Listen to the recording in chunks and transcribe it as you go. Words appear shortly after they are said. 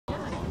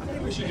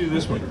We should do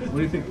this one. What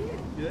do you think?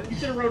 You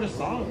should have wrote a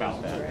song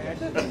about that.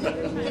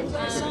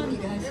 Song, you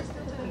guys.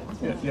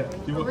 Yeah.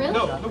 You want, Really?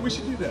 No, we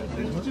should do that.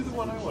 We'll do the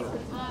one I want.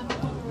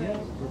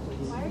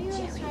 Why are you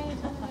always trying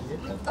to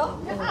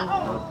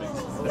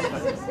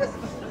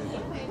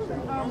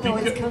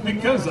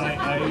Because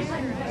I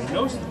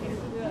know stuff.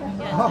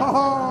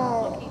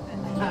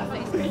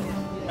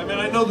 I mean,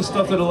 I know the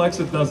stuff that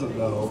Alexa doesn't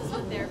know.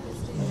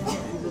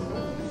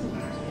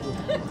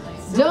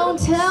 Don't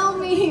tell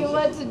me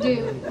what to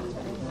do.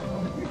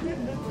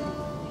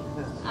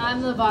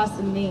 I'm the boss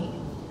of me.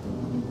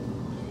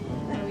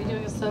 Are we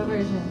doing a slow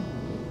version?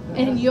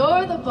 And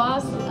you're the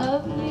boss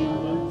of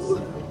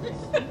you.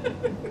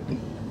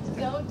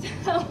 Don't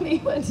tell me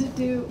what to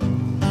do.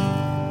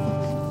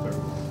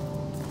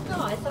 No,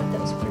 I thought that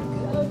was pretty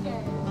good.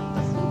 Okay.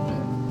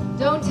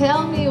 Don't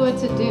tell me what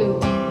to do.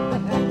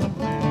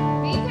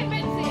 Be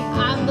convincing.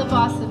 I'm the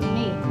boss of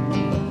me.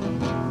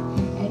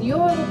 And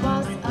you're the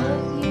boss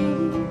of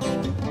you.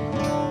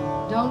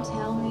 Don't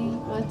tell me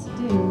what to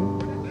do.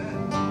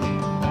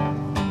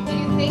 Do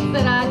you think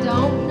that I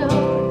don't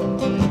know?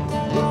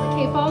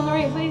 Okay, fall in the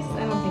right place?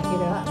 I don't think you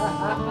do.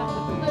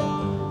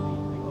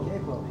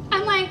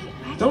 I'm like,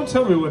 Don't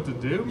tell me what to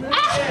do, man.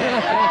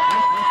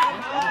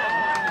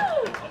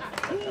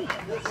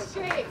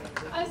 straight.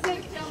 I was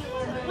like,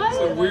 what?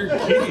 It's a weird key.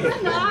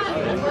 It's not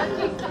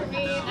working for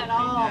me at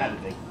all.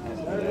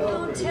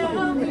 Don't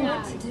tell me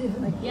what to do.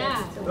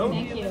 Yeah,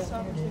 thank you.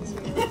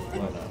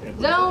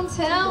 Don't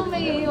tell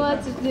me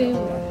what to do.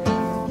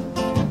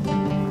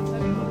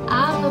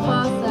 I'm the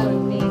boss of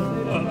me.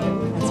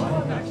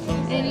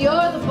 And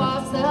you're the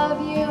boss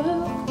of you.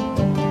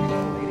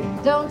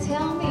 Don't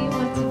tell me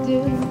what to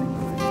do.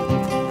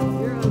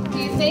 Do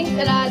you think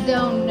that I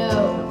don't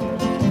know?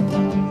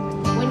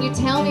 When you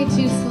tell me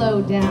to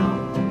slow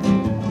down,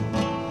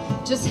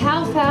 just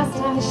how fast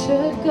I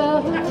should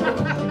go.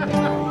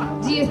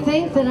 Do you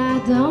think that I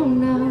don't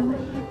know?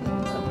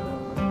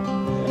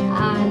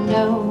 I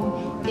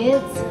know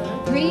it's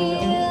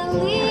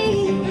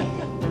really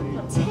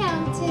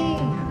tempting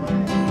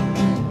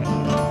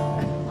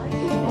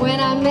when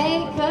I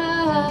make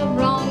a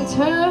wrong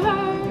turn.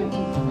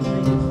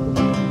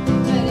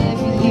 But if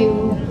you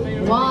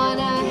want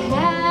a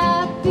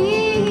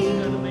happy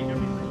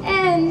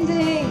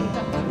ending,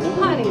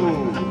 honey,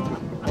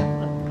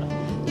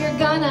 you're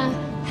gonna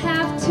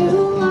have to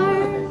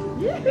learn.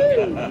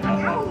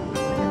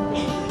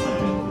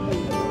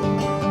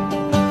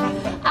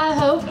 I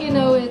hope you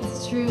know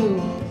it's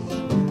true.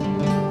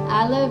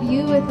 I love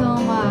you with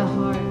all my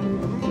heart.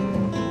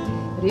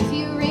 But if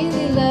you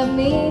really love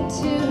me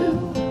too,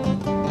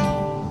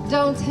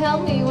 don't tell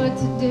me what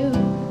to do.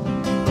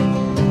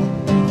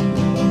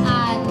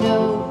 I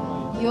know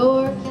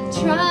you're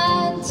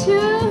trying to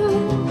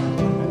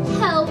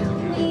help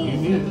me,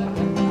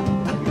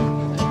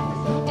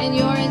 and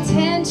your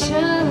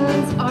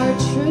intentions are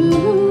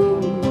true.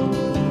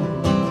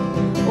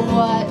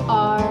 What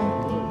are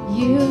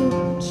you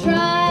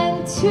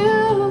trying to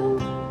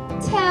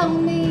tell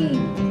me?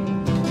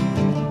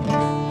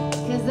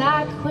 'Cause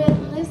I quit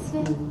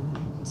listening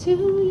to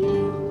you.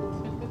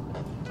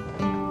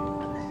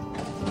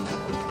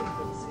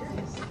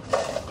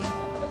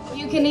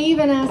 You can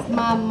even ask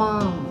my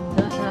mom.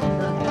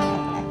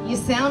 You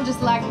sound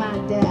just like my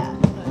dad.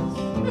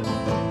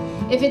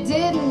 If it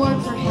didn't work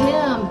for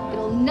him,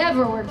 it'll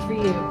never work for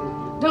you.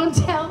 Don't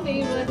tell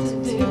me what to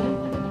do.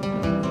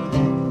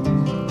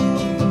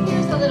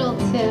 Here's a little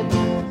tip.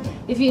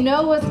 If you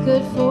know what's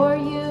good for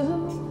you,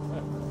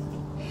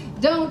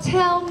 don't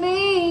tell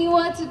me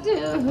what to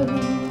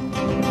do.